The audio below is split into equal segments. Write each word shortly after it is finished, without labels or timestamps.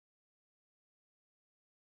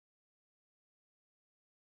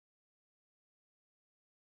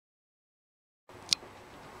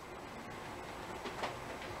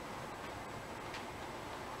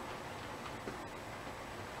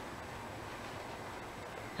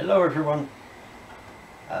Hello everyone,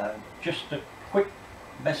 just a quick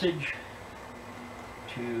message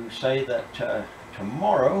to say that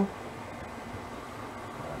tomorrow,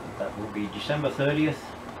 that will be December 30th,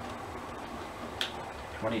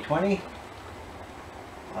 2020,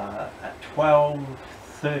 at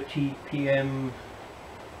 12:30 p.m.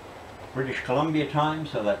 British Columbia time,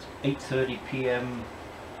 so that's 8:30 p.m.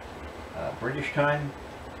 British time,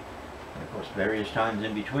 and of course various times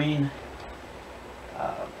in between.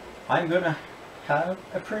 I'm going to have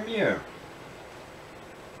a premiere.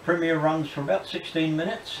 Premiere runs for about 16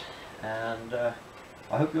 minutes, and I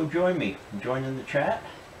hope you'll join me and join in the chat.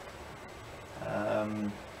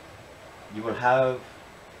 You will have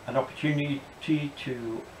an opportunity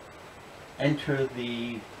to enter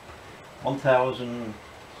the 1,000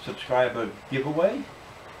 subscriber giveaway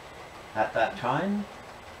at that time.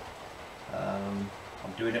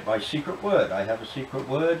 I'm doing it by secret word. I have a secret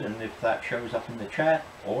word, and if that shows up in the chat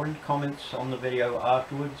or in comments on the video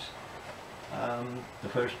afterwards, the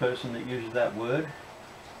first person that uses that word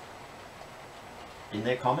in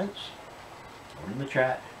their comments or in the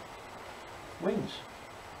chat wins.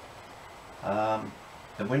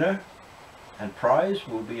 The winner and prize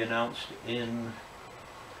will be announced in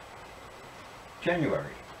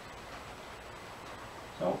January.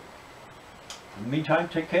 So, in the meantime,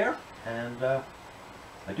 take care, and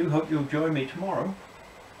I do hope you'll join me tomorrow,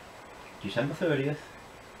 December 30th,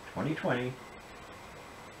 2020,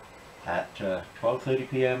 at 12:30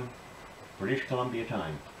 p.m. British Columbia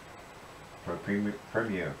time for a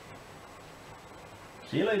premiere.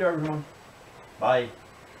 See you later, everyone. Bye.